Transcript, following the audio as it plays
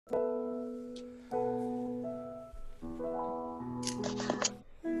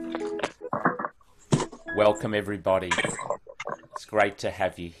Welcome, everybody. It's great to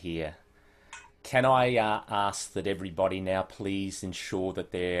have you here. Can I ask that everybody now please ensure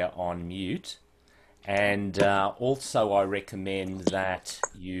that they're on mute? And also, I recommend that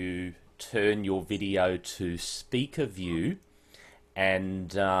you turn your video to speaker view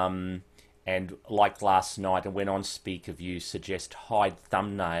and like last night, I went on speaker view, suggest hide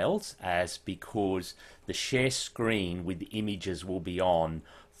thumbnails as because the share screen with images will be on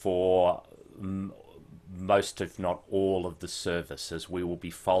for most, if not all, of the services. We will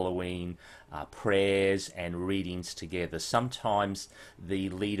be following prayers and readings together. Sometimes the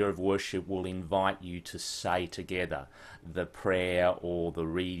leader of worship will invite you to say together the prayer or the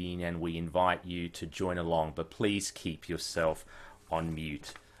reading, and we invite you to join along. But please keep yourself on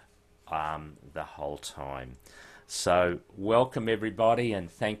mute the whole time. So welcome everybody,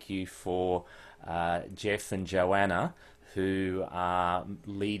 and thank you for Jeff and Joanna who are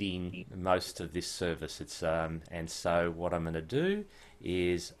leading most of this service. And so what I'm going to do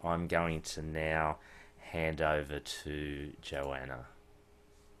is I'm going to now hand over to Joanna.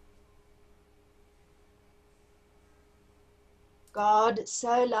 God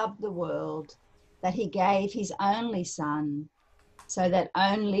so loved the world that he gave his only Son, so that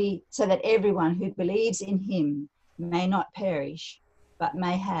everyone who believes in him may not perish, but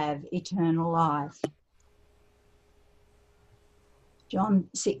may have eternal life. John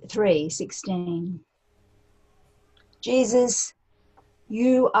 3:16. Jesus,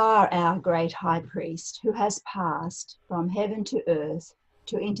 you are our great high priest who has passed from heaven to earth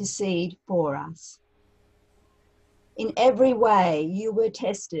to intercede for us. In every way you were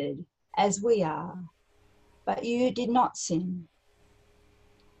tested as we are, but you did not sin.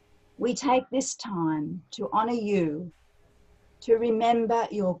 We take this time to honor you, to remember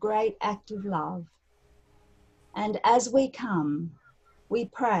your great act of love. And as we come, we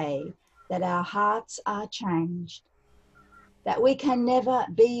pray that our hearts are changed, that we can never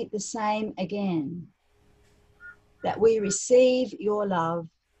be the same again, that we receive your love,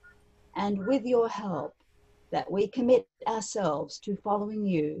 and with your help, that we commit ourselves to following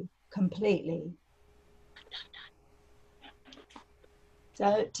you completely.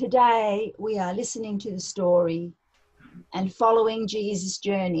 So today we are listening to the story and following Jesus'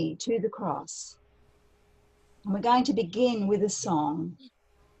 journey to the cross. And we're going to begin with a song,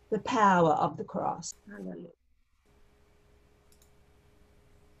 The Power of the Cross. Hallelujah.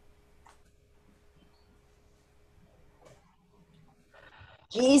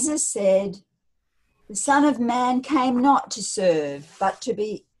 Jesus said, the Son of Man came not to serve, not to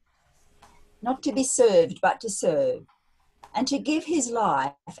be served, but to serve, and to give his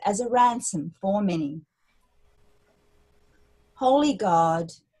life as a ransom for many. Holy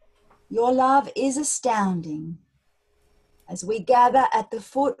God, your love is astounding. As we gather at the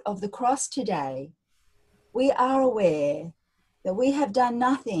foot of the cross today, we are aware that we have done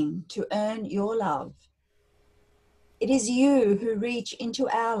nothing to earn your love. It is you who reach into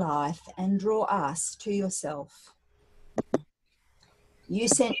our life and draw us to yourself. You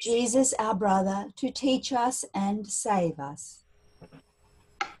sent Jesus, our brother, to teach us and save us.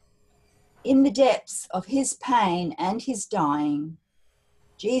 In the depths of his pain and his dying,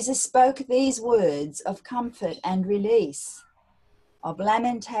 Jesus spoke these words of comfort and release, of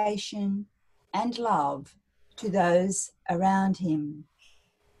lamentation and love to those around him.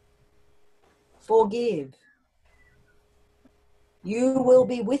 Forgive. You will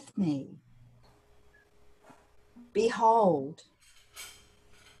be with me. Behold.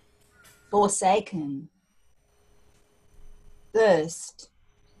 Forsaken. Thirst.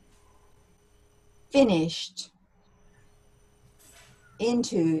 Finished.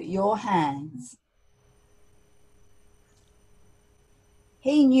 Into your hands.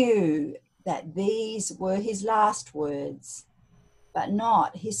 He knew that these were his last words, but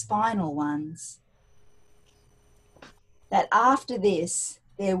not his final ones. That after this,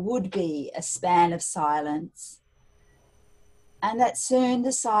 there would be a span of silence, and that soon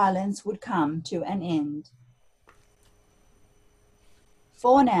the silence would come to an end.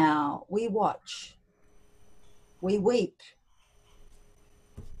 For now, we watch, we weep,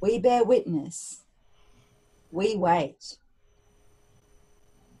 we bear witness, we wait.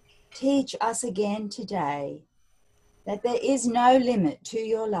 Teach us again today that there is no limit to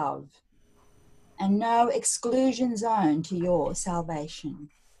your love and no exclusion zone to your salvation.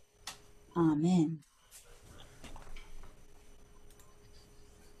 Amen.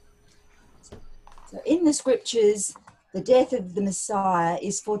 So in the scriptures, the death of the Messiah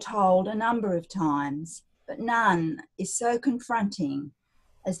is foretold a number of times, but none is so confronting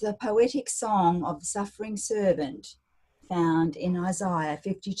as the poetic song of the suffering servant found in Isaiah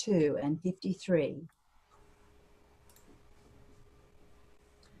 52 and 53.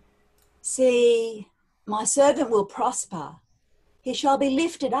 See, my servant will prosper. He shall be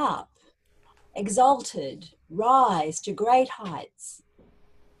lifted up, exalted, rise to great heights.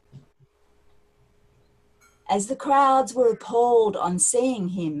 As the crowds were appalled on seeing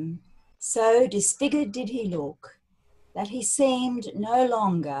him, so disfigured did he look, that he seemed no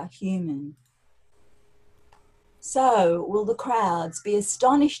longer human. So will the crowds be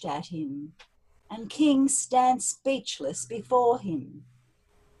astonished at him, and kings stand speechless before him,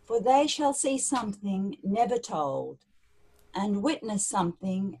 for they shall see something never told, and witness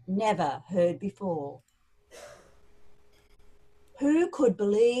something never heard before. Who could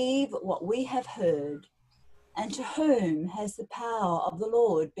believe what we have heard, and to whom has the power of the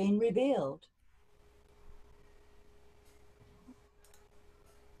Lord been revealed?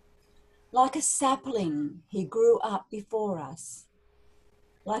 Like a sapling, he grew up before us,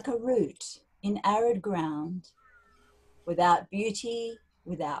 like a root in arid ground. Without beauty,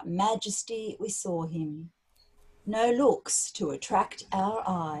 without majesty, we saw him. No looks to attract our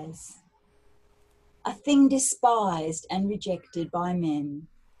eyes. A thing despised and rejected by men.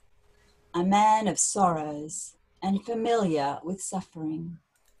 A man of sorrows and familiar with suffering.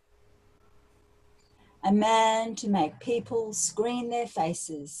 A man to make people screen their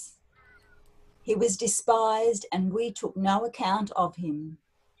faces. He was despised, and we took no account of him.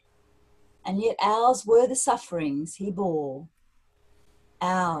 And yet ours were the sufferings he bore,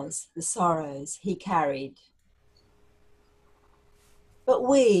 ours the sorrows he carried. But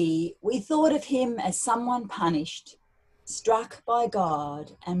we thought of him as someone punished, struck by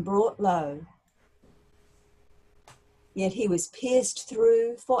God and brought low. Yet he was pierced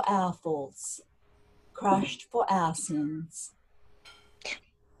through for our faults, crushed for our sins.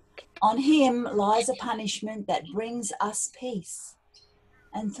 On him lies a punishment that brings us peace,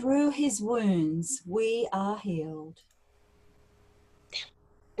 and through his wounds we are healed.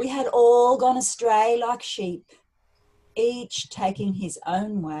 We had all gone astray like sheep, each taking his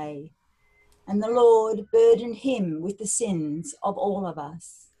own way, and the Lord burdened him with the sins of all of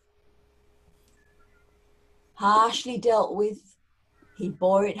us. Harshly dealt with, he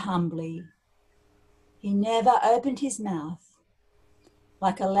bore it humbly. He never opened his mouth.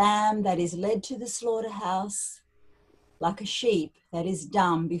 Like a lamb that is led to the slaughterhouse, like a sheep that is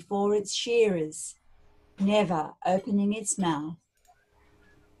dumb before its shearers, never opening its mouth.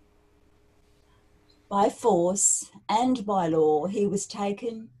 By force and by law he was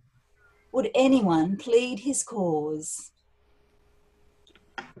taken. Would anyone plead his cause?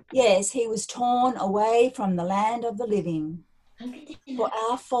 Yes, he was torn away from the land of the living, for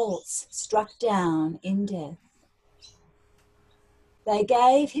our faults struck down in death. They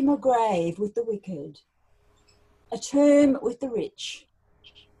gave him a grave with the wicked, a tomb with the rich,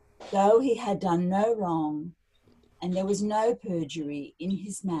 though he had done no wrong, and there was no perjury in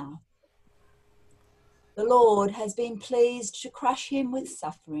his mouth. The Lord has been pleased to crush him with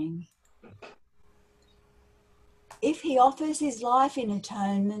suffering. If he offers his life in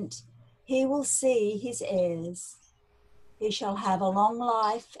atonement, he will see his heirs. He shall have a long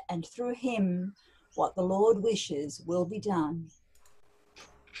life, and through him what the Lord wishes will be done.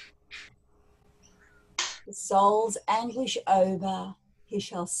 The soul's anguish over, he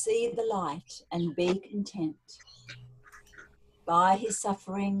shall see the light and be content. By his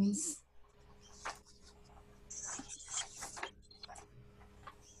sufferings,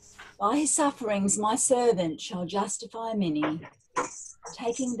 my servant shall justify many,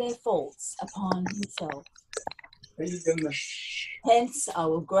 taking their faults upon himself. Hence I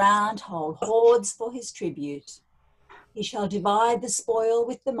will grant whole hordes for his tribute. He shall divide the spoil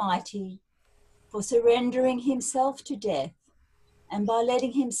with the mighty, for surrendering himself to death, and by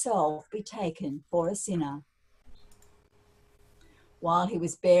letting himself be taken for a sinner. While he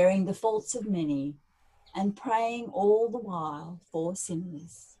was bearing the faults of many, and praying all the while for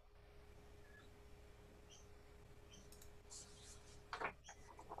sinners.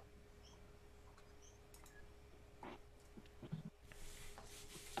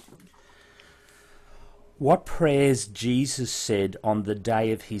 What prayers Jesus said on the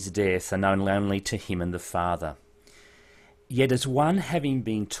day of his death are known only to him and the Father. Yet as one having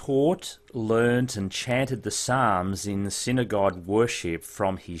been taught, learnt and chanted the psalms in the synagogue worship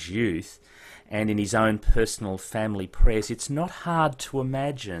from his youth and in his own personal family prayers, it's not hard to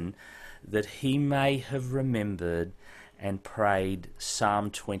imagine that he may have remembered and prayed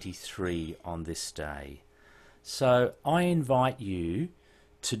Psalm 23 on this day. So I invite you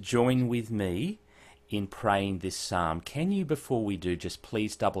to join with me in praying this psalm, can you, before we do, just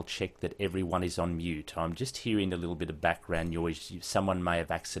please double check that everyone is on mute? I'm just hearing a little bit of background noise. Someone may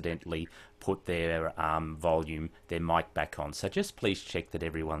have accidentally put their volume, their mic back on. So just please check that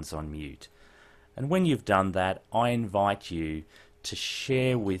everyone's on mute. And when you've done that, I invite you to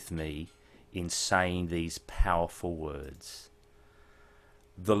share with me in saying these powerful words.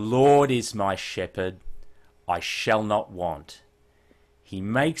 The Lord is my shepherd, I shall not want. He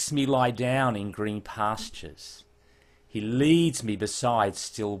makes me lie down in green pastures. He leads me beside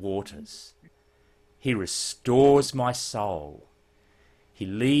still waters. He restores my soul. He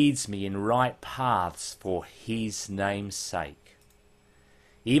leads me in right paths for his name's sake.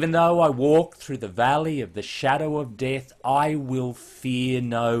 Even though I walk through the valley of the shadow of death, I will fear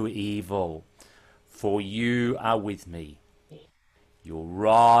no evil, for you are with me. Your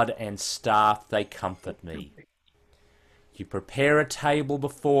rod and staff, they comfort me. You prepare a table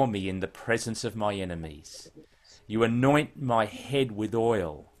before me in the presence of my enemies. You anoint my head with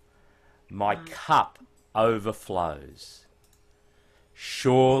oil. My cup overflows.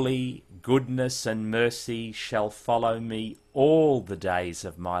 Surely goodness and mercy shall follow me all the days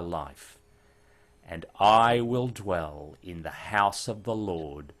of my life, and I will dwell in the house of the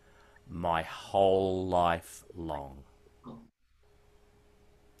Lord my whole life long.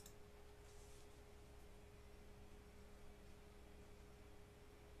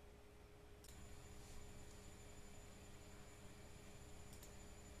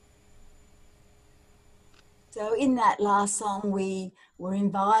 So in that last song, we were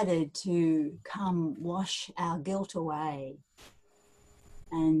invited to come wash our guilt away.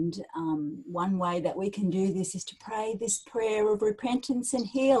 And one way that we can do this is to pray this prayer of repentance and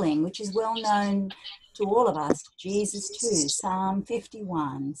healing, which is well known to all of us, Jesus too, Psalm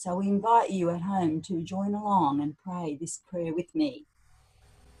 51. So we invite you at home to join along and pray this prayer with me.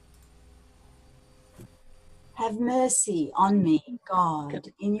 Have mercy on me, God,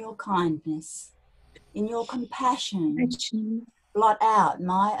 in your kindness. In your compassion, blot out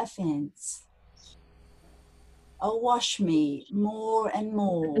my offence. Oh, wash me more and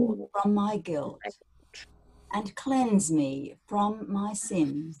more from my guilt and cleanse me from my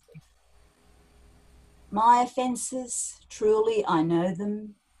sin. My offences, truly I know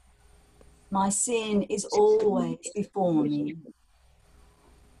them. My sin is always before me.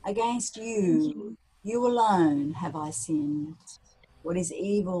 Against you, you alone have I sinned. What is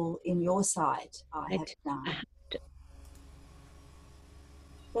evil in your sight I have done.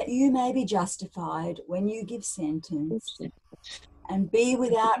 That you may be justified when you give sentence, and be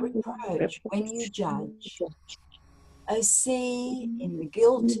without reproach when you judge. O see, in the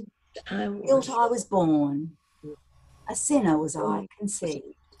guilt I was born, a sinner was I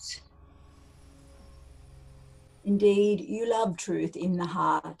conceived. Indeed, you love truth in the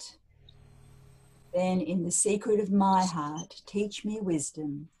heart. Then in the secret of my heart, teach me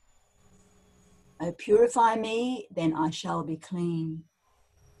wisdom. O purify me, then I shall be clean.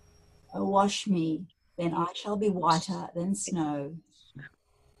 O wash me, then I shall be whiter than snow.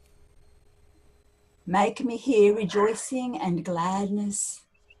 Make me hear rejoicing and gladness,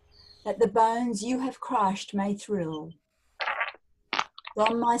 that the bones you have crushed may thrill.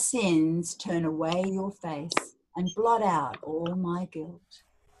 From my sins turn away your face, and blot out all my guilt.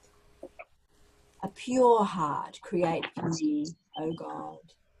 A pure heart create for me, O God.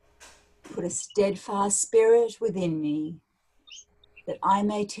 Put a steadfast spirit within me, that I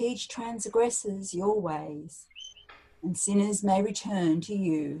may teach transgressors your ways, and sinners may return to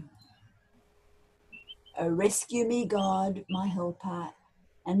you. O rescue me, God, my helper,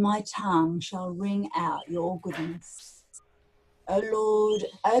 and my tongue shall ring out your goodness. O Lord,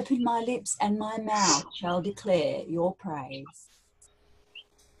 open my lips, and my mouth shall declare your praise.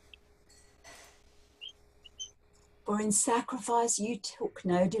 For in sacrifice you took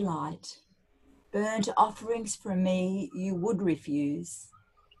no delight. Burnt offerings from me you would refuse.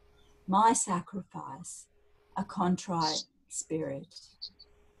 My sacrifice, a contrite spirit.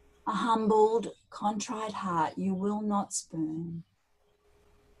 A humbled, contrite heart you will not spurn.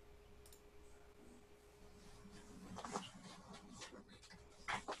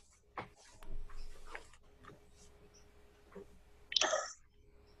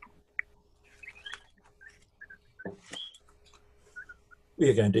 We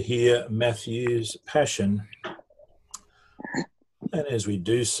are going to hear Matthew's Passion. And as we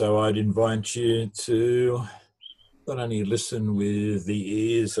do so, I'd invite you to not only listen with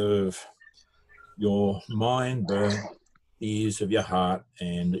the ears of your mind, but the ears of your heart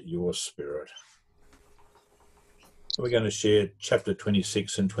and your spirit. We're going to share chapter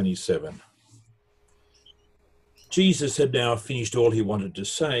 26 and 27. Jesus had now finished all he wanted to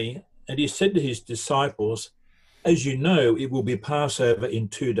say, And he said to his disciples, as you know, it will be Passover in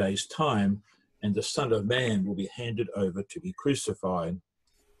 2 days' time, and the Son of Man will be handed over to be crucified.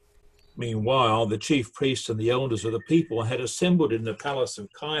 Meanwhile, the chief priests and the elders of the people had assembled in the palace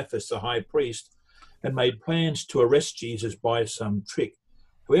of Caiaphas, the high priest, and made plans to arrest Jesus by some trick.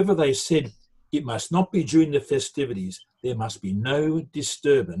 However, they said, it must not be during the festivities. There must be no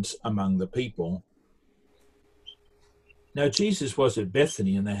disturbance among the people. Now Jesus was at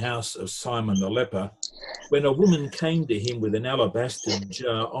Bethany in the house of Simon the leper, when a woman came to him with an alabaster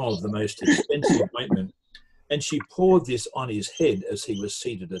jar of the most expensive ointment, and she poured this on his head as he was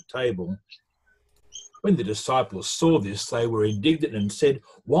seated at table. When the disciples saw this, they were indignant and said,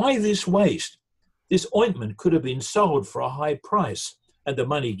 why this waste? This ointment could have been sold for a high price and the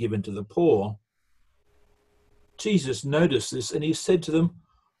money given to the poor. Jesus noticed this and he said to them,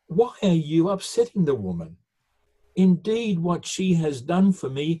 why are you upsetting the woman? Indeed, what she has done for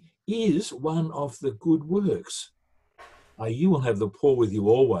me is one of the good works. You will have the poor with you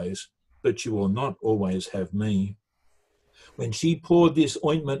always, but you will not always have me. When she poured this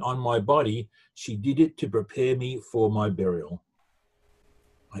ointment on my body, she did it to prepare me for my burial.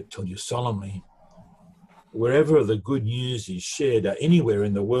 I tell you solemnly, wherever the good news is shared or anywhere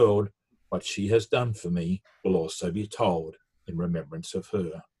in the world, what she has done for me will also be told in remembrance of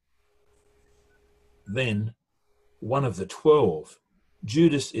her. Then one of the 12,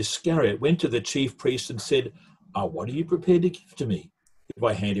 Judas Iscariot, went to the chief priests and said, what are you prepared to give to me if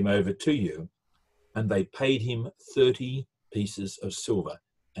I hand him over to you? And they paid him 30 pieces of silver.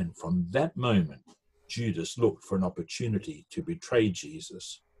 And from that moment, Judas looked for an opportunity to betray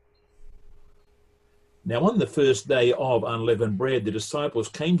Jesus. Now, on the first day of unleavened bread, the disciples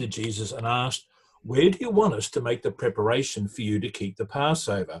came to Jesus and asked, where do you want us to make the preparation for you to keep the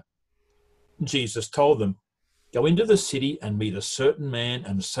Passover? And Jesus told them, go into the city and meet a certain man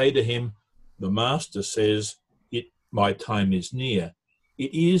and say to him, the master says, my time is near.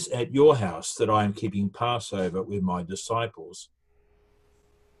 It is at your house that I am keeping Passover with my disciples.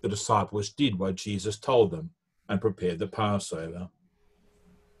 The disciples did what Jesus told them and prepared the Passover.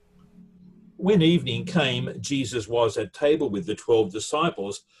 When evening came, Jesus was at table with the 12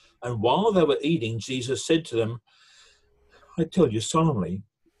 disciples, and while they were eating, Jesus said to them, I tell you solemnly,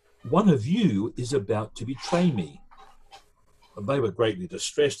 one of you is about to betray me. And they were greatly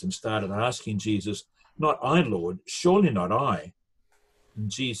distressed and started asking Jesus, not I, Lord, surely not I.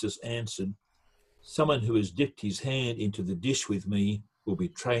 And Jesus answered, someone who has dipped his hand into the dish with me will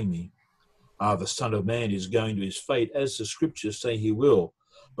betray me. The Son of Man is going to his fate, as the scriptures say he will.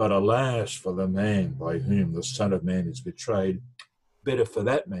 But alas for the man by whom the Son of Man is betrayed. Better for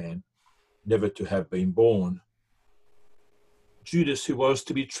that man never to have been born. Judas, who was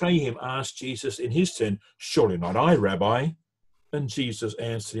to betray him, asked Jesus in his turn, surely not I, Rabbi. And Jesus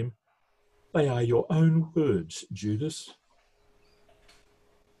answered him, they are your own words, Judas.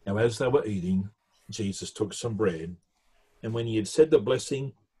 Now, as they were eating, Jesus took some bread, and when he had said the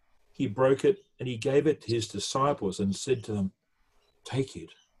blessing, he broke it and he gave it to his disciples and said to them, take it,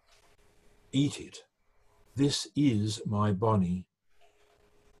 eat it. This is my body.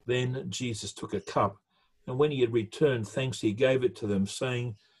 Then Jesus took a cup, and when he had returned thanks, he gave it to them,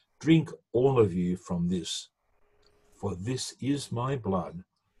 saying, drink all of you from this, for this is my blood,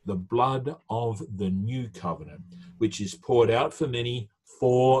 the blood of the new covenant, which is poured out for many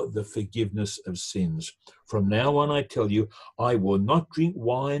for the forgiveness of sins. From now on, I tell you, I will not drink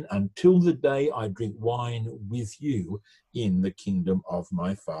wine until the day I drink wine with you in the kingdom of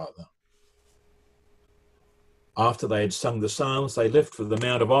my Father. After they had sung the psalms, they left for the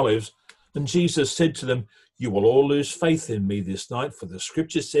Mount of Olives, and Jesus said to them, you will all lose faith in me this night, for the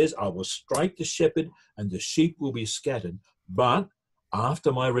scripture says, I will strike the shepherd and the sheep will be scattered. But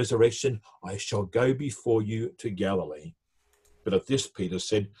after my resurrection, I shall go before you to Galilee. But at this, Peter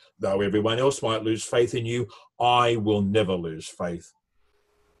said, though everyone else might lose faith in you, I will never lose faith.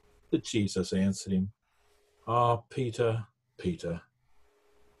 But Jesus answered him, Peter, Peter,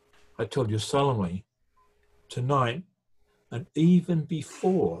 I tell you solemnly, tonight, and even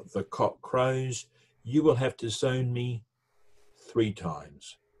before the cock crows, you will have disowned me 3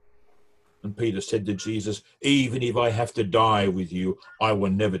 times. And Peter said to Jesus, even if I have to die with you, I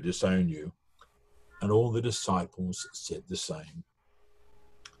will never disown you. And all the disciples said the same.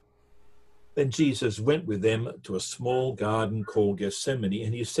 Then Jesus went with them to a small garden called Gethsemane,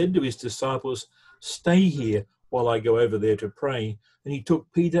 and he said to his disciples, stay here while I go over there to pray. And he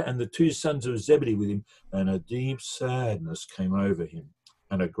took Peter and the 2 sons of Zebedee with him, and a deep sadness came over him,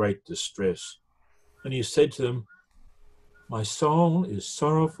 and a great distress. And he said to them, my soul is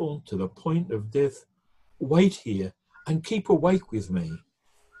sorrowful to the point of death. Wait here and keep awake with me.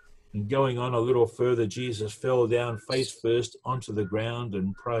 And going on a little further, Jesus fell down face first onto the ground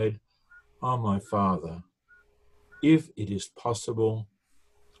and prayed, "Oh, my Father, if it is possible,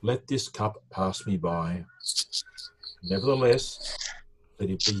 let this cup pass me by. Nevertheless, let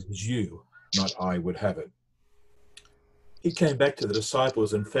it be as you, not I, would have it." He came back to the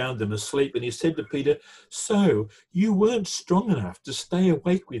disciples and found them asleep, and he said to Peter, "So you weren't strong enough to stay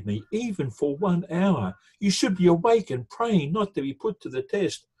awake with me even for 1 hour. You should be awake and praying, not to be put to the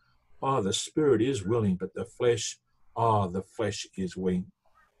test. The spirit is willing, but the flesh is weak."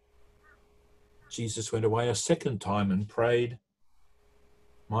 Jesus went away a second time and prayed,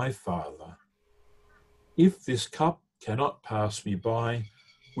 "My Father, if this cup cannot pass me by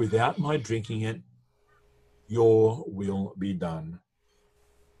without my drinking it, your will be done."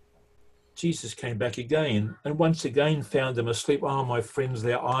 Jesus came back again and once again found them asleep. My friends,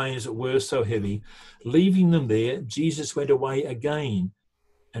 their eyes were so heavy. Leaving them there, Jesus went away again,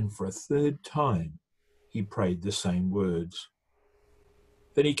 and for a third time he prayed the same words.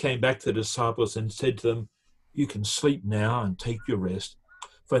 Then he came back to the disciples and said to them, "You can sleep now and take your rest.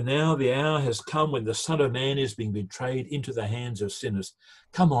 For now the hour has come when the Son of Man is being betrayed into the hands of sinners.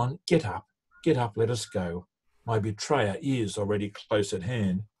 Come on, get up, let us go. My betrayer is already close at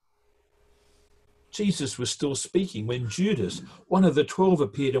hand." Jesus was still speaking when Judas, one of the 12,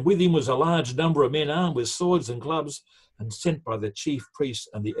 appeared, and with him was a large number of men armed with swords and clubs and sent by the chief priests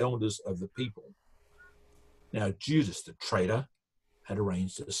and the elders of the people. Now Judas, the traitor, had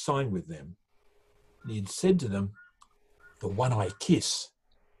arranged a sign with them. And he had said to them, "The one I kiss,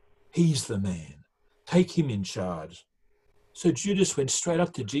 he's the man. Take him in charge." So Judas went straight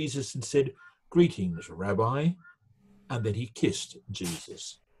up to Jesus and said, "Greetings, Rabbi." And then he kissed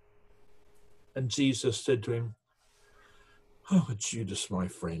Jesus. And Jesus said to him, "Oh, Judas, my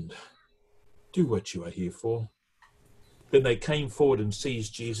friend, do what you are here for." Then they came forward and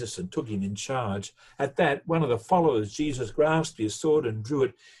seized Jesus and took him in charge. At that, one of the followers, Jesus, grasped his sword and drew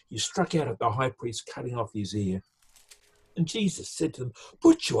it. He struck out at the high priest, cutting off his ear. And Jesus said to them,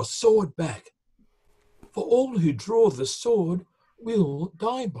 "Put your sword back, for all who draw the sword will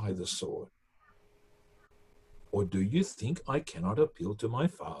die by the sword. Or do you think I cannot appeal to my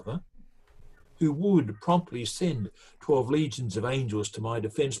Father, who would promptly send 12 legions of angels to my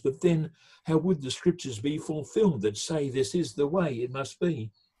defense? But then how would the scriptures be fulfilled that say this is the way it must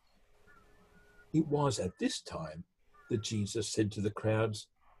be?" It was at this time that Jesus said to the crowds,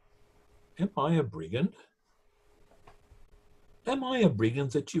 "Am I a brigand? Am I a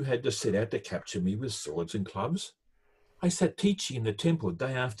brigand that you had to set out to capture me with swords and clubs? I sat teaching in the temple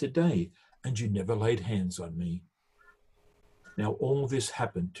day after day, and you never laid hands on me." Now all this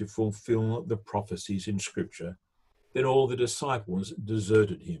happened to fulfill the prophecies in Scripture. Then all the disciples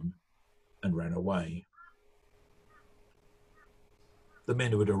deserted him and ran away. The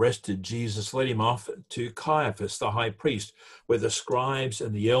men who had arrested Jesus led him off to Caiaphas, the high priest, where the scribes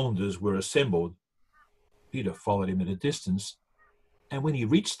and the elders were assembled. Peter followed him at a distance, and when he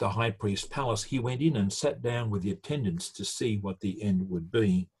reached the high priest's palace, he went in and sat down with the attendants to see what the end would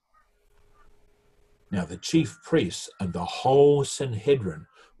be. Now the chief priests and the whole Sanhedrin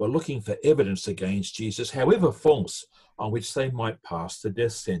were looking for evidence against Jesus, however false, on which they might pass the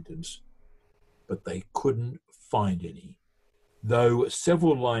death sentence. But they couldn't find any, though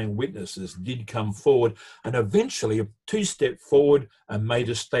several lying witnesses did come forward, and eventually two stepped forward and made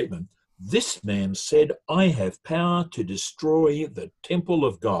a statement. "This man said, 'I have power to destroy the temple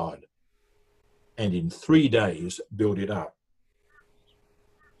of God, and in 3 days build it up.'"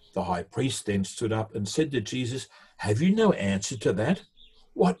 The high priest then stood up and said to Jesus, "Have you no answer to that?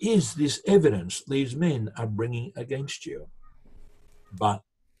 What is this evidence these men are bringing against you?" But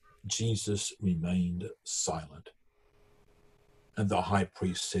Jesus remained silent. And the high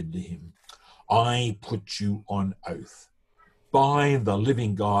priest said to him, "I put you on oath by the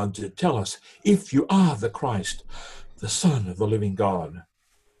living God to tell us if you are the Christ, the Son of the living God."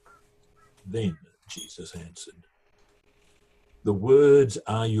 Then Jesus answered, "The words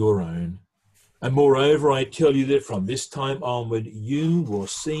are your own. And moreover, I tell you that from this time onward, you will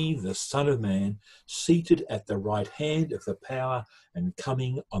see the Son of Man seated at the right hand of the power and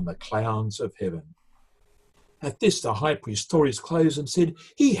coming on the clouds of heaven." At this, the high priest tore his clothes and said,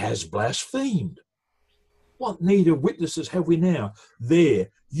 "He has blasphemed. What need of witnesses have we now? There,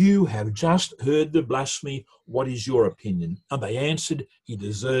 you have just heard the blasphemy. What is your opinion?" And they answered, "He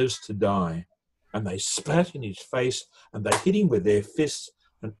deserves to die." And they spat in his face, and they hit him with their fists.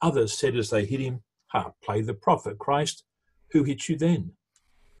 And others said as they hit him, "Play the prophet. Christ, who hit you then?"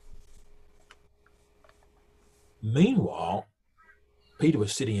 Meanwhile, Peter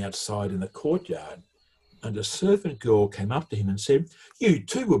was sitting outside in the courtyard, And a servant girl came up to him and said, "You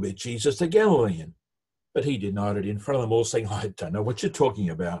too were with Jesus the Galilean." But he denied it in front of them all, saying, "I don't know what you're talking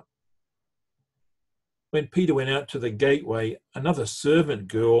about." When Peter went out to the gateway, another servant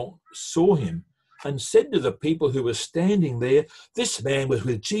girl saw him and said to the people who were standing there, "This man was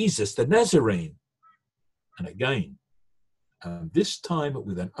with Jesus the Nazarene." And again, this time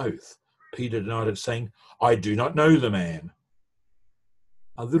with an oath, Peter denied it, saying, "I do not know the man."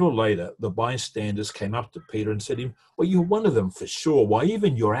 A little later, the bystanders came up to Peter and said to him, "Well, you're one of them for sure. Why,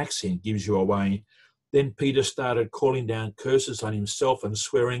 even your accent gives you away." Then Peter started calling down curses on himself and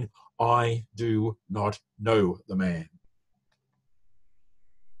swearing, "I do not know the man."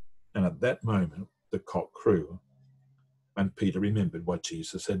 And at that moment, the cock crew, and Peter remembered what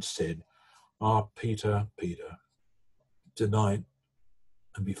Jesus had said. "Ah, Peter, Peter, tonight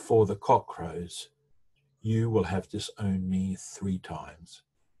and before the cock crows, you will have disowned me 3 times.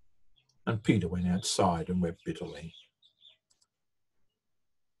 And Peter went outside and wept bitterly.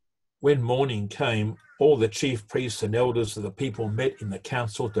 When morning came, all the chief priests and elders of the people met in the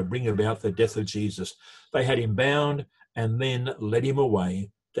council to bring about the death of Jesus. They had him bound and then led him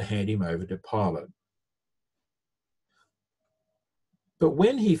away to hand him over to Pilate. But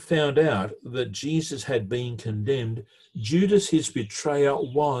when he found out that Jesus had been condemned, Judas, his betrayer,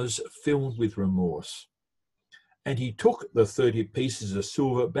 was filled with remorse. And he took the 30 pieces of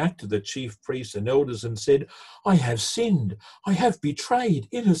silver back to the chief priests and elders and said, "I have sinned. I have betrayed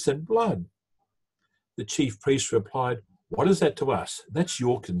innocent blood." The chief priests replied, "What is that to us? That's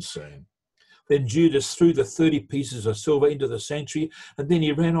your concern." Then Judas threw the 30 pieces of silver into the sanctuary, and then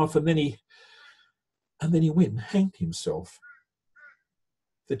he ran off, and then he went and hanged himself.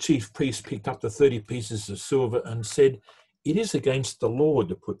 The chief priest picked up the 30 pieces of silver and said, "It is against the law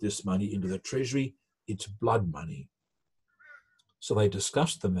to put this money into the treasury. It's blood money." So they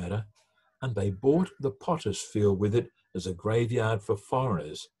discussed the matter, and they bought the potter's field with it as a graveyard for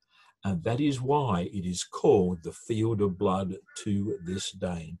foreigners, and that is why it is called the Field of Blood to this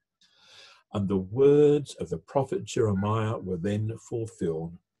day. And the words of the prophet Jeremiah were then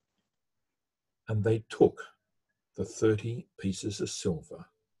fulfilled, and they took the 30 pieces of silver,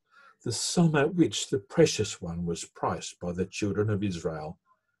 the sum at which the precious one was priced by the children of Israel,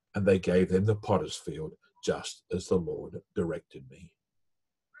 and they gave them the potter's field, just as the Lord directed me.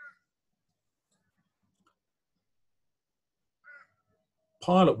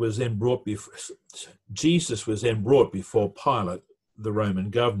 Jesus was then brought before Pilate, the Roman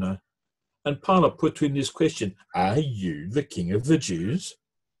governor, and Pilate put to him this question, "Are you the king of the Jews?"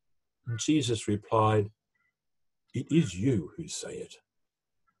 And Jesus replied, "It is you who say it."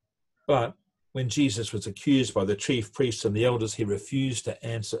 But when Jesus was accused by the chief priests and the elders, he refused to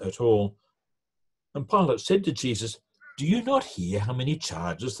answer at all. And Pilate said to Jesus, "Do you not hear how many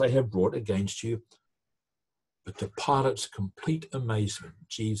charges they have brought against you?" But to Pilate's complete amazement,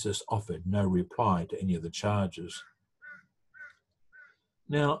 Jesus offered no reply to any of the charges.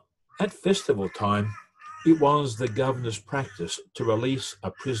 Now, at festival time, it was the governor's practice to release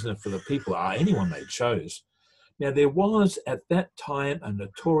a prisoner for the people, or anyone they chose. Now, there was at that time a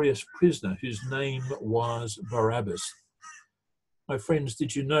notorious prisoner whose name was Barabbas. My friends,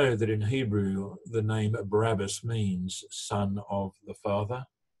 did you know that in Hebrew the name Barabbas means son of the Father?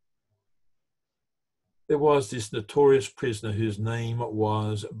 There was this notorious prisoner whose name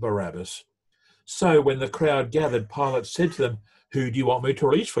was Barabbas. So when the crowd gathered, Pilate said to them, "Who do you want me to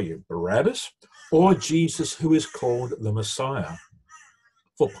release for you, Barabbas or Jesus, who is called the Messiah?"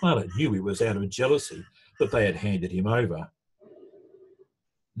 For Pilate knew it was out of jealousy that they had handed him over.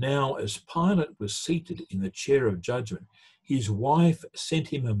 Now, as Pilate was seated in the chair of judgment, his wife sent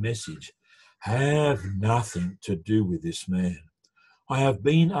him a message, "Have nothing to do with this man. I have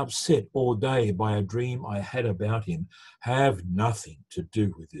been upset all day by a dream I had about him. Have nothing to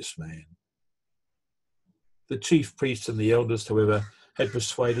do with this man." The chief priests and the elders, however, had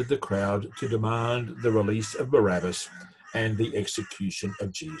persuaded the crowd to demand the release of Barabbas and the execution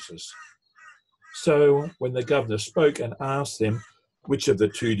of Jesus. So when the governor spoke and asked them, "Which of the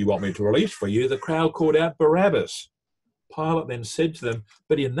two do you want me to release for you?" the crowd called out, "Barabbas." Pilate then said to them,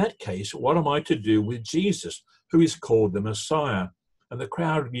 "But in that case, what am I to do with Jesus, who is called the Messiah?" And the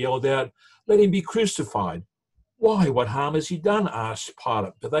crowd yelled out, "Let him be crucified." "Why, what harm has he done?" asked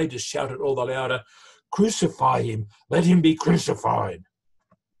Pilate. But they just shouted all the louder, "Crucify him, let him be crucified."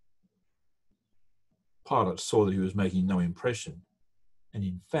 Pilate saw that he was making no impression, and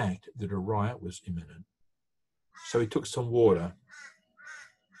in fact that a riot was imminent. So he took some water,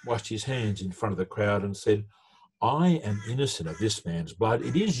 washed his hands in front of the crowd and said, "I am innocent of this man's blood.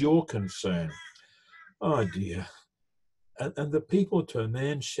 It is your concern." Oh dear. And the people to a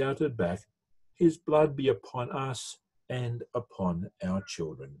man shouted back, his blood be upon us and upon our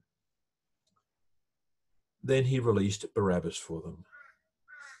children." Then he released Barabbas for them.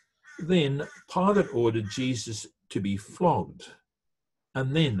 Then Pilate ordered Jesus to be flogged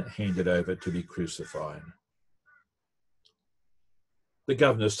and then handed over to be crucified. The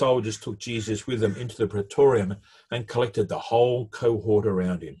governor's soldiers took Jesus with them into the praetorium and collected the whole cohort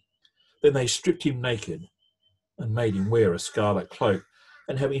around him. Then they stripped him naked and made him wear a scarlet cloak,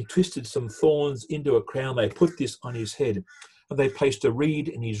 and having twisted some thorns into a crown, they put this on his head, and they placed a reed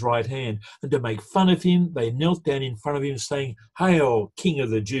in his right hand, and to make fun of him, they knelt down in front of him, saying, "Hail, King of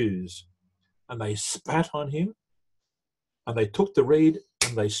the Jews!" And they spat on him, and they took the reed,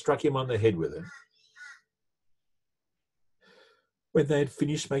 and they struck him on the head with it. When they had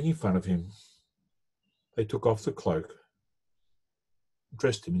finished making fun of him, they took off the cloak,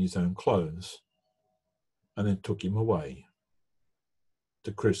 dressed him in his own clothes, and then took him away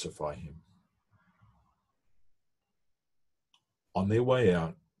to crucify him. On their way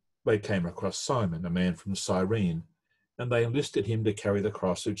out, they came across Simon, a man from Cyrene, and they enlisted him to carry the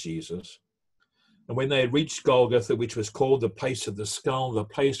cross of Jesus. And when they had reached Golgotha, which was called the place of the skull, the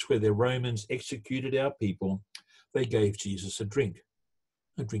place where the Romans executed our people, they gave Jesus a drink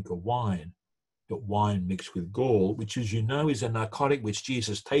of wine, but wine mixed with gall, which, as you know, is a narcotic which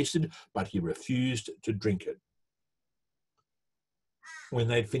Jesus tasted, but he refused to drink it. When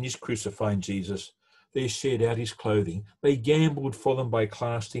they had finished crucifying Jesus, they shared out his clothing. They gambled for them by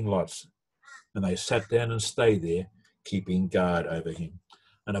casting lots, and they sat down and stayed there, keeping guard over him.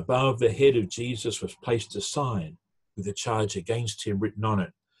 And above the head of Jesus was placed a sign with a charge against him written on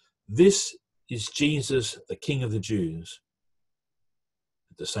it, "This is Jesus, the King of the Jews."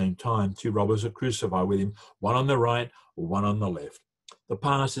 At the same time, 2 robbers were crucified with him, one on the right, one on the left. The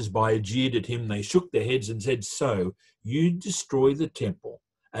passers-by jeered at him. They shook their heads and said, "So you destroy the temple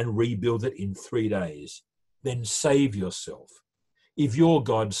and rebuild it in 3 days. Then save yourself. If you're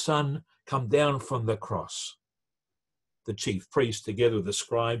God's son, come down from the cross." The chief priests, together with the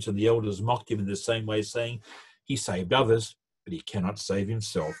scribes and the elders, mocked him in the same way, saying, "He saved others, but he cannot save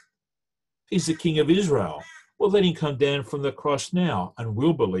himself. He's the King of Israel. Well, let him come down from the cross now, and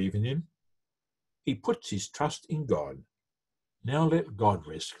we'll believe in him. He puts his trust in God. Now let God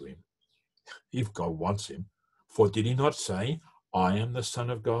rescue him, if God wants him. For did he not say, 'I am the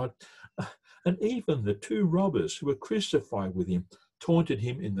Son of God'?" And even the 2 robbers who were crucified with him taunted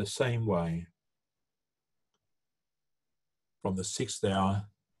him in the same way. From the 6th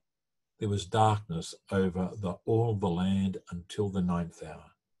hour, there was darkness over all the land until the 9th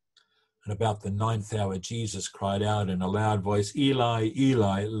hour. And about the 9th hour, Jesus cried out in a loud voice, "Eli,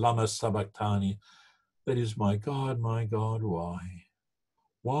 Eli, lama sabachthani," that is, my God, why?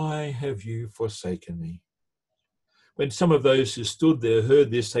 Why have you forsaken me?" When some of those who stood there heard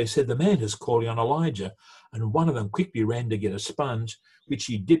this, they said, "The man is calling on Elijah." And one of them quickly ran to get a sponge, which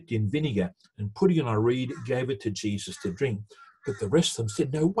he dipped in vinegar, and putting it on a reed, gave it to Jesus to drink. But the rest of them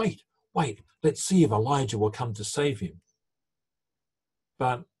said, "No, wait, let's see if Elijah will come to save him."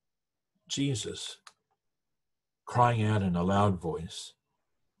 But Jesus, crying out in a loud voice,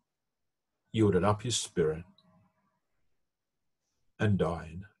 yielded up his spirit and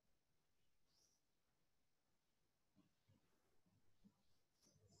died.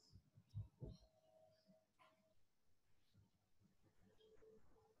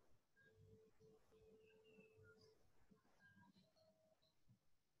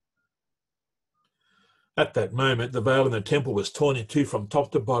 At that moment, the veil in the temple was torn in two from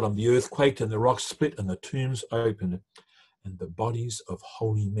top to bottom. The earth quaked and the rocks split and the tombs opened, and the bodies of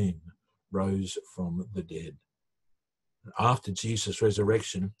holy men rose from the dead. After Jesus'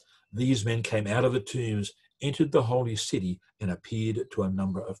 resurrection, these men came out of the tombs, entered the holy city, and appeared to a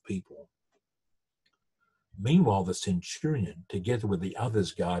number of people. Meanwhile, the centurion, together with the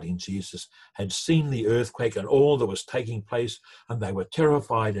others guarding Jesus, had seen the earthquake and all that was taking place, and they were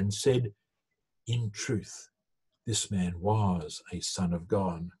terrified and said, "In truth, this man was a son of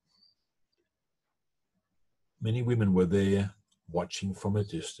God." Many women were there watching from a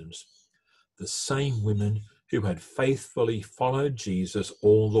distance, the same women who had faithfully followed Jesus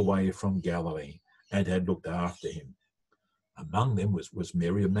all the way from Galilee and had looked after him. Among them was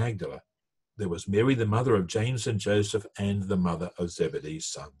Mary of Magdala. There was Mary, the mother of James and Joseph, and the mother of Zebedee's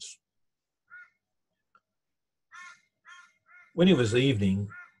sons. When it was evening,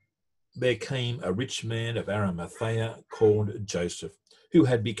 there came a rich man of Arimathea called Joseph, who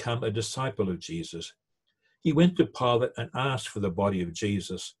had become a disciple of Jesus. He went to Pilate and asked for the body of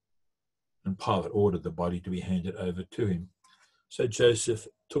Jesus, and Pilate ordered the body to be handed over to him. So Joseph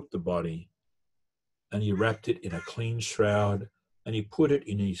took the body, and he wrapped it in a clean shroud and he put it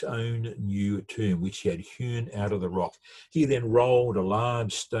in his own new tomb, which he had hewn out of the rock. He then rolled a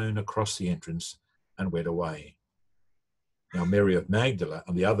large stone across the entrance and went away. Now Mary of Magdala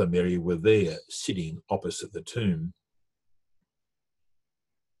and the other Mary were there, sitting opposite the tomb.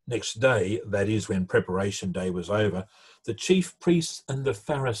 Next day, that is when preparation day was over, the chief priests and the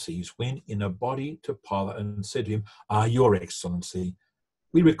Pharisees went in a body to Pilate and said to him, Your Excellency,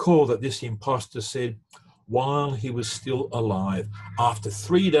 we recall that this impostor said, while he was still alive, after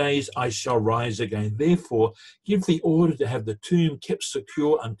 3 days I shall rise again. Therefore, give the order to have the tomb kept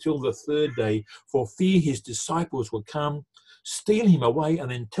secure until the 3rd day, for fear his disciples will come, steal him away,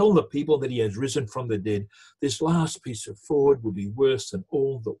 and then tell the people that he has risen from the dead. This last piece of fraud will be worse than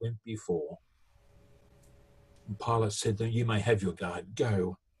all that went before. And Pilate said to them, You may have your guard.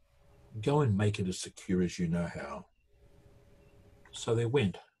 Go and make it as secure as you know how. So they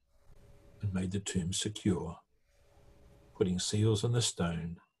went and made the tomb secure, putting seals on the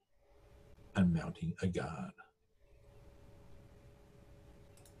stone and mounting a guard.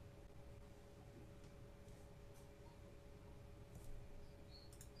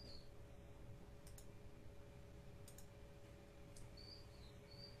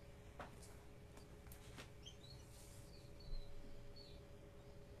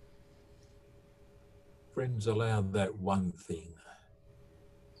 Friends, allow that one thing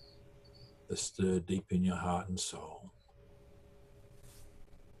to stir deep in your heart and soul,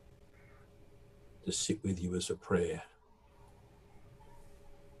 to sit with you as a prayer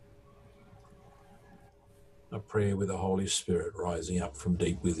with the Holy Spirit rising up from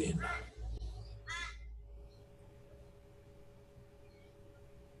deep within.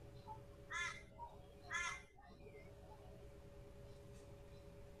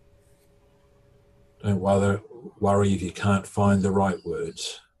 Don't worry if you can't find the right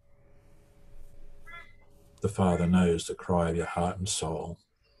words. The Father knows the cry of your heart and soul.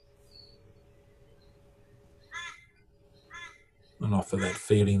 And offer that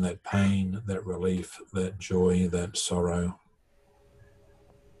feeling, that pain, that relief, that joy, that sorrow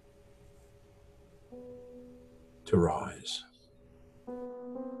to rise.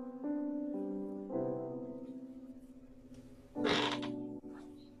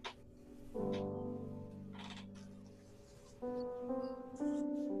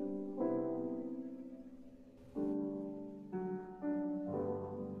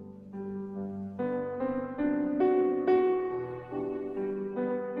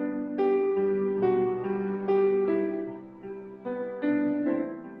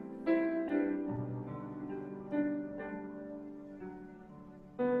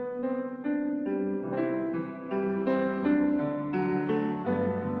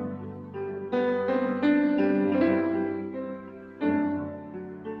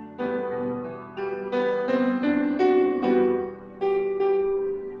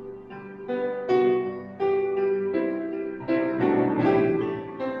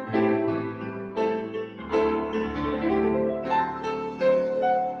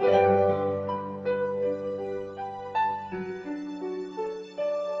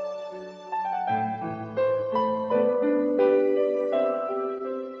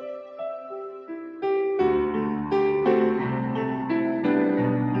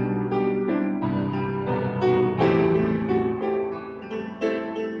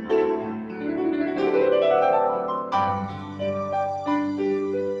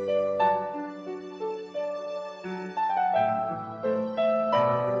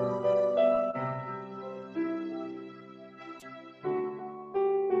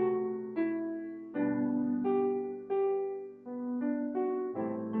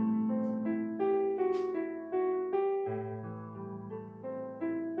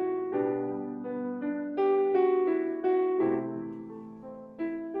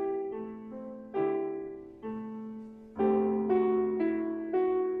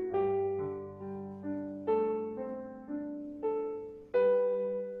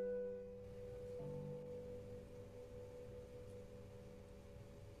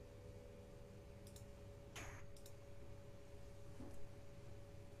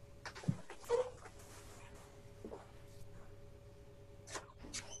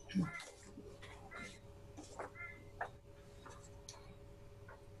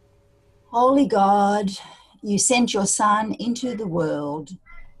 Holy God, you sent your Son into the world,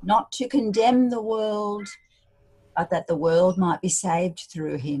 not to condemn the world, but that the world might be saved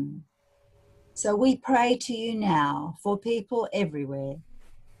through him. So we pray to you now for people everywhere.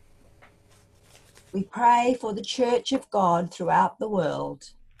 We pray for the Church of God throughout the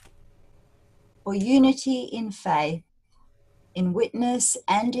world, for unity in faith, in witness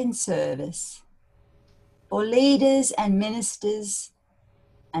and in service, for leaders and ministers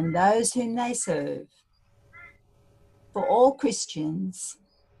and those whom they serve, for all Christians,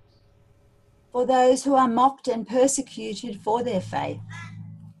 for those who are mocked and persecuted for their faith.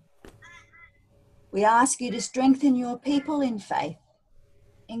 We ask you to strengthen your people in faith,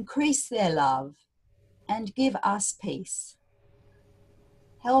 increase their love, and give us peace.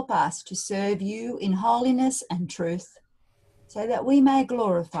 Help us to serve you in holiness and truth, so that we may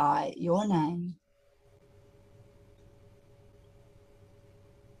glorify your name.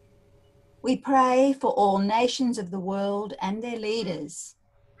 We pray for all nations of the world and their leaders,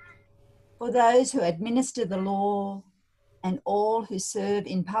 for those who administer the law and all who serve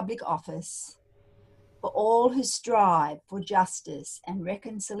in public office, for all who strive for justice and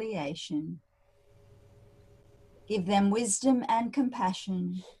reconciliation. Give them wisdom and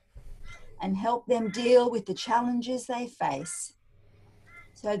compassion, and help them deal with the challenges they face,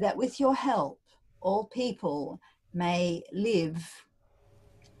 so that with your help, all people may live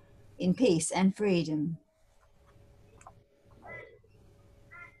in peace and freedom.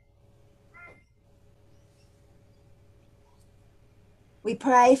 We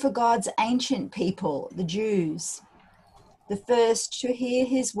pray for God's ancient people, the Jews, the first to hear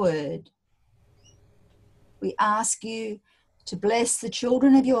his word. We ask you to bless the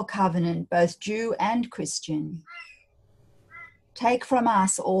children of your covenant, both Jew and Christian. Take from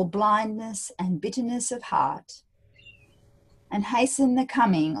us all blindness and bitterness of heart, and hasten the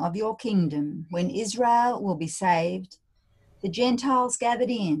coming of your kingdom, when Israel will be saved, the Gentiles gathered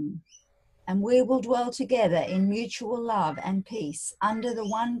in, and we will dwell together in mutual love and peace under the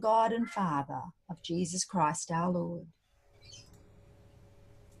one God and Father of Jesus Christ our Lord.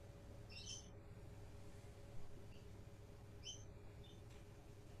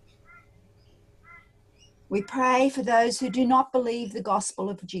 We pray for those who do not believe the gospel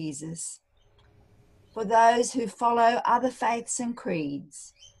of Jesus, for those who follow other faiths and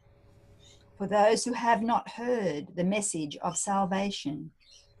creeds, for those who have not heard the message of salvation,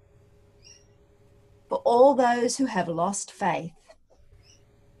 for all those who have lost faith,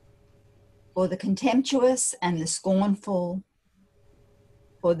 for the contemptuous and the scornful,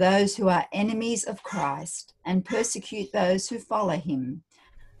 for those who are enemies of Christ and persecute those who follow him,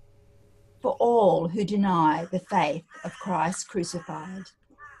 for all who deny the faith of Christ crucified.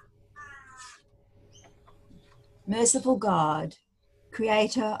 Merciful God,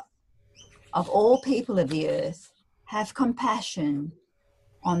 creator of all people of the earth, have compassion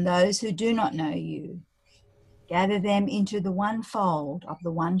on those who do not know you. Gather them into the one fold of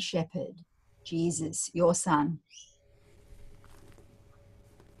the one shepherd, Jesus, your Son.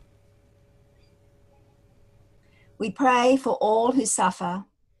 We pray for all who suffer,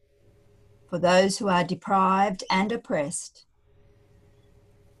 for those who are deprived and oppressed,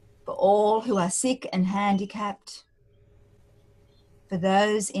 for all who are sick and handicapped, for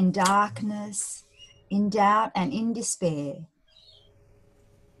those in darkness, in doubt and in despair,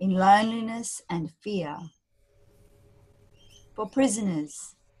 in loneliness and fear, for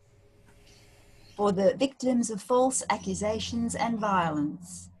prisoners, for the victims of false accusations and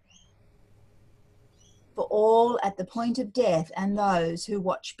violence, for all at the point of death and those who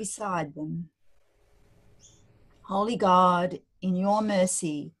watch beside them. Holy God, in your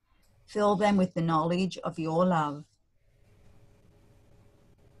mercy, fill them with the knowledge of your love.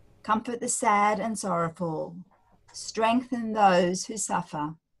 Comfort the sad and sorrowful. Strengthen those who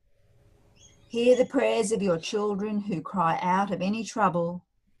suffer. Hear the prayers of your children who cry out of any trouble,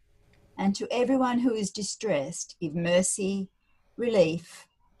 and to everyone who is distressed, give mercy, relief,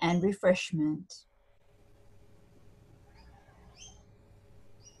 and refreshment.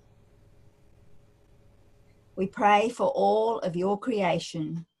 We pray for all of your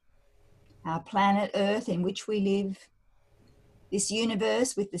creation, our planet Earth in which we live, this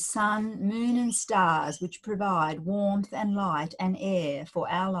universe with the sun, moon, and stars which provide warmth and light and air for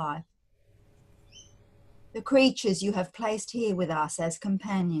our life. The creatures you have placed here with us as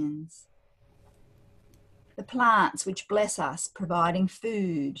companions. The plants which bless us, providing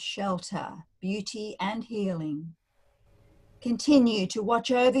food, shelter, beauty, and healing. Continue to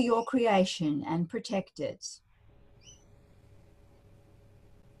watch over your creation and protect it.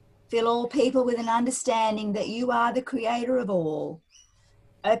 Fill all people with an understanding that you are the creator of all.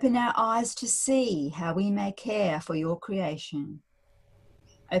 Open our eyes to see how we may care for your creation.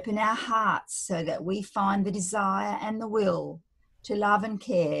 Open our hearts so that we find the desire and the will to love and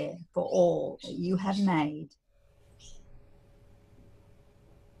care for all that you have made.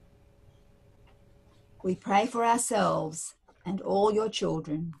 We pray for ourselves and all your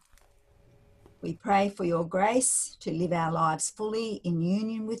children. We pray for your grace to live our lives fully in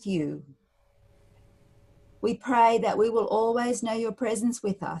union with you. We pray that we will always know your presence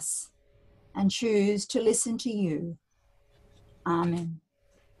with us and choose to listen to you. Amen.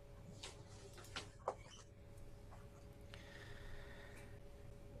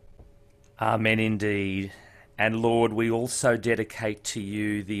 Amen indeed. And Lord, we also dedicate to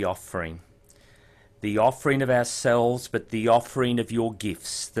you the offering of ourselves, but the offering of your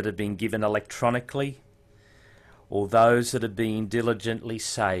gifts that have been given electronically, or those that have been diligently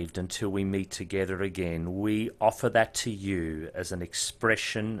saved until we meet together again. We offer that to you as an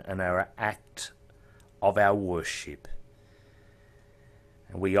expression and our act of our worship.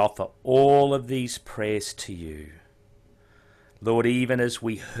 And we offer all of these prayers to you. Lord, even as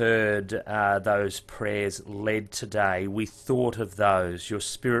we heard those prayers led today, we thought of those. Your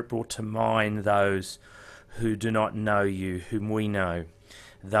Spirit brought to mind those who do not know you, whom we know,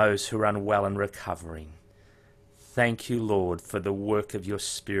 those who are unwell and recovering. Thank you, Lord, for the work of your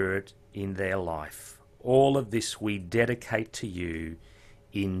Spirit in their life. All of this we dedicate to you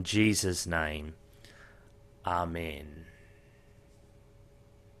in Jesus' name. Amen.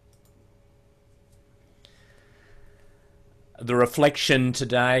 The reflection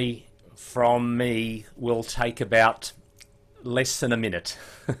today from me will take about less than a minute.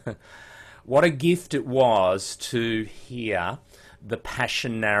 What a gift it was to hear the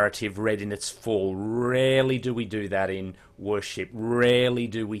Passion narrative read in its full. Rarely do we do that in worship. Rarely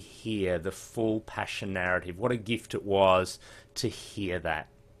do we hear the full Passion narrative. What a gift it was to hear that.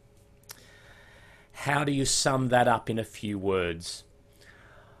 How do you sum that up in a few words?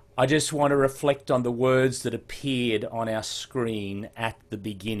 I just want to reflect on the words that appeared on our screen at the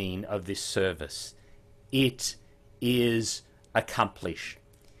beginning of this service. It is accomplished.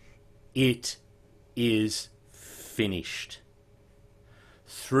 It is finished.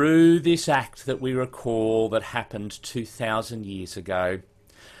 Through this act that we recall that happened 2,000 years ago,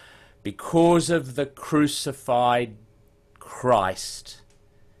 because of the crucified Christ,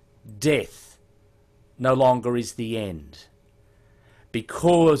 death no longer is the end.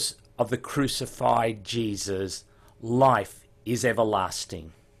 Because of the crucified Jesus, life is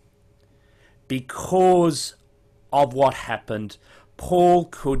everlasting. Because of what happened, Paul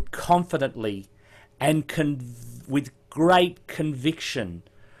could confidently and with great conviction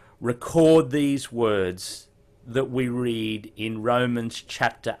record these words that we read in Romans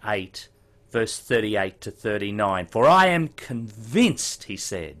chapter 8, verse 38 to 39. For I am convinced, he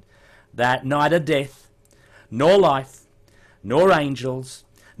said, that neither death, nor life, nor angels,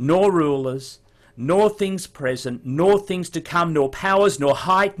 nor rulers, nor things present, nor things to come, nor powers, nor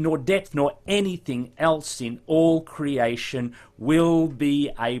height, nor depth, nor anything else in all creation will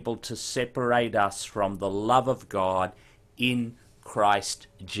be able to separate us from the love of God in Christ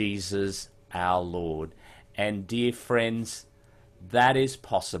Jesus our Lord. And dear friends, that is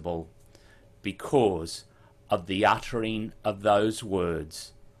possible because of the uttering of those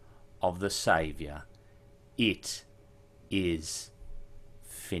words of the Saviour. It is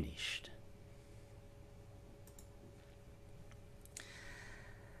finished.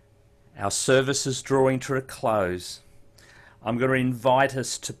 Our service is drawing to a close. I'm going to invite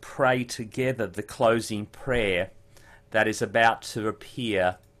us to pray together the closing prayer that is about to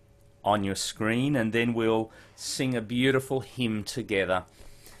appear on your screen, and then we'll sing a beautiful hymn together.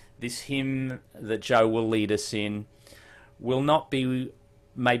 This hymn that Joe will lead us in will not be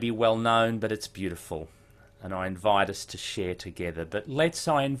maybe well known, but it's beautiful. And I invite us to share together. But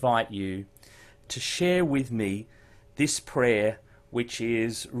I invite you to share with me this prayer, which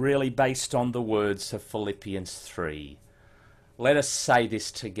is really based on the words of Philippians 3. Let us say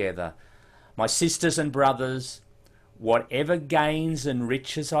this together. My sisters and brothers, whatever gains and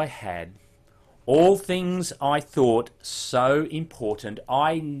riches I had, all things I thought so important,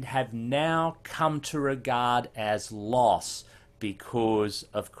 I have now come to regard as loss because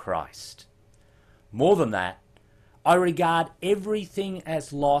of Christ. More than that, I regard everything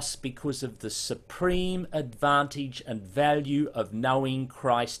as loss because of the supreme advantage and value of knowing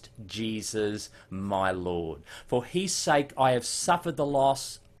Christ Jesus, my Lord. For his sake I have suffered the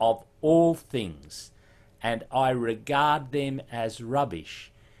loss of all things, and I regard them as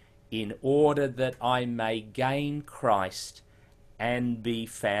rubbish, in order that I may gain Christ and be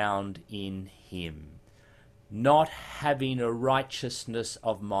found in him, not having a righteousness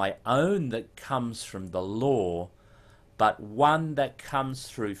of my own that comes from the law, but one that comes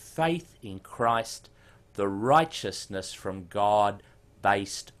through faith in Christ, the righteousness from God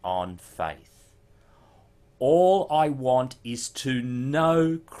based on faith. All I want is to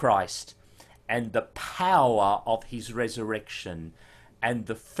know Christ and the power of his resurrection and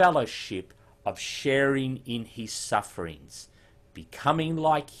the fellowship of sharing in his sufferings, becoming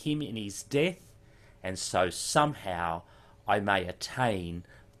like him in his death, and so somehow I may attain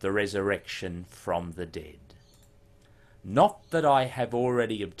the resurrection from the dead. Not that I have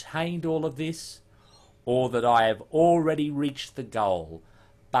already obtained all of this, or that I have already reached the goal,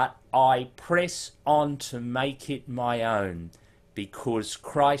 but I press on to make it my own, because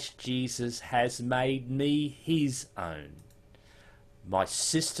Christ Jesus has made me his own. My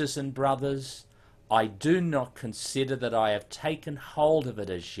sisters and brothers, I do not consider that I have taken hold of it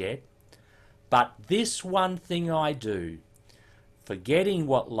as yet, but this one thing I do, forgetting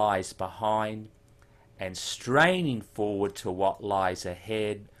what lies behind and straining forward to what lies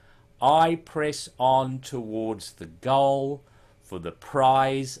ahead, I press on towards the goal for the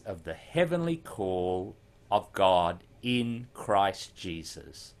prize of the heavenly call of God in Christ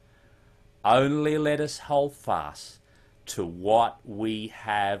Jesus. Only let us hold fast to what we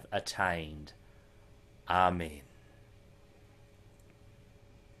have attained. Amen.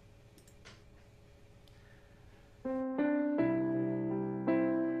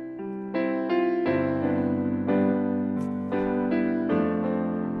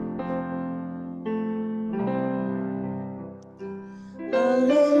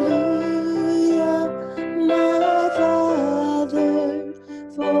 Hallelujah, my Father,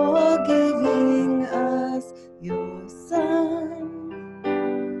 for giving us your Son,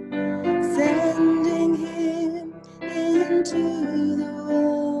 sending him into the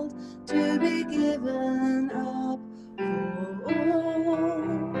world to be given up for all.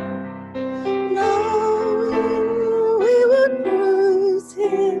 Knowing we would bruise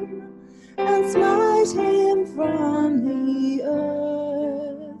him and smite him from the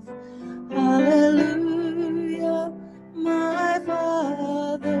earth. Hallelujah, my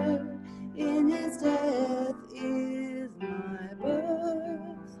Father, in his death is my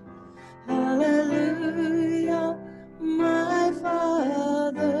birth. Hallelujah, my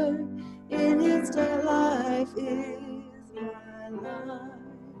Father, in his life is my life.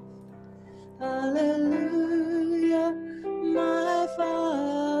 Hallelujah, my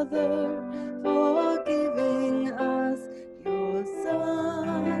Father, for giving us your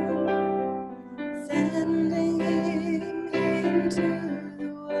Son, sending him into the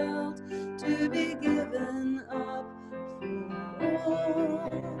world to be given up for all.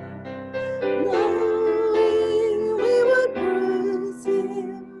 Knowing we would bruise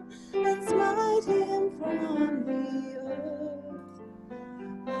him and smite him from the earth.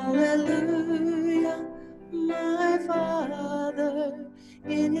 Hallelujah, my Father,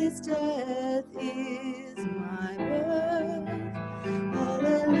 in his death is my birth.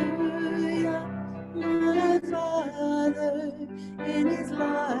 Hallelujah, my Father, in his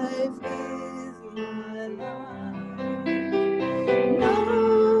life is my life.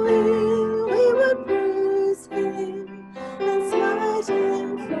 Knowing we would bruise him and smite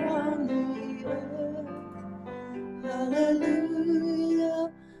him from the earth.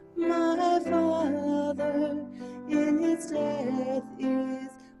 Hallelujah, my Father, in his death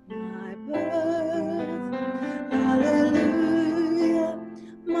is my birth. Hallelujah,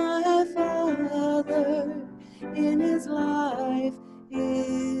 my Father, in his life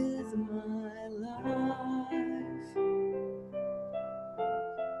is my life.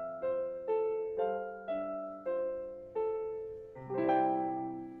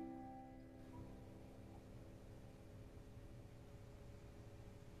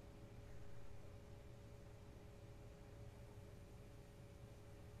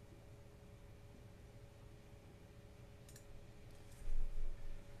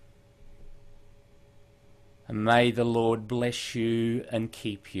 And may the Lord bless you and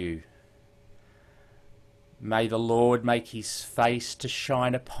keep you. May the Lord make his face to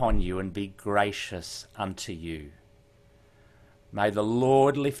shine upon you and be gracious unto you. May the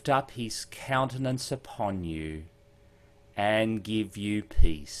Lord lift up his countenance upon you and give you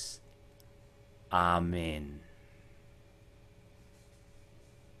peace. Amen.